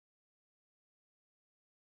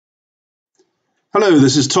Hello,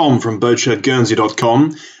 this is Tom from BoatshedGuernsey.com,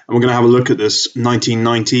 and we're going to have a look at this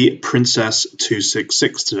 1990 Princess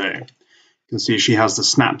 266 today. You can see she has the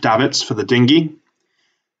snap davits for the dinghy,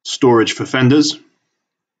 storage for fenders,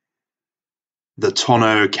 the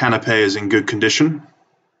tonneau canopé is in good condition,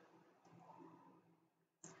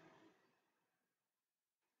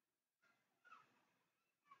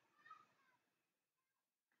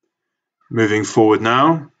 moving forward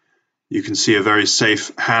now, you can see a very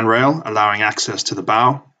safe handrail allowing access to the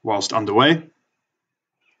bow whilst underway.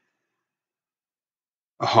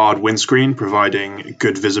 A hard windscreen providing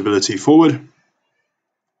good visibility forward.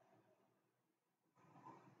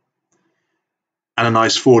 And a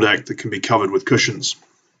nice foredeck that can be covered with cushions.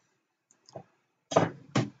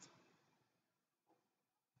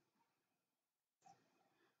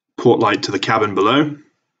 Port light to the cabin below.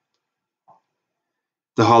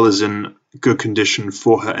 The hull is in good condition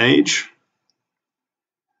for her age.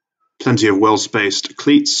 Plenty of well-spaced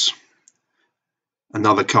cleats.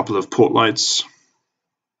 Another couple of port lights.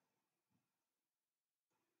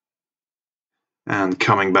 And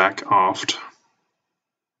coming back aft.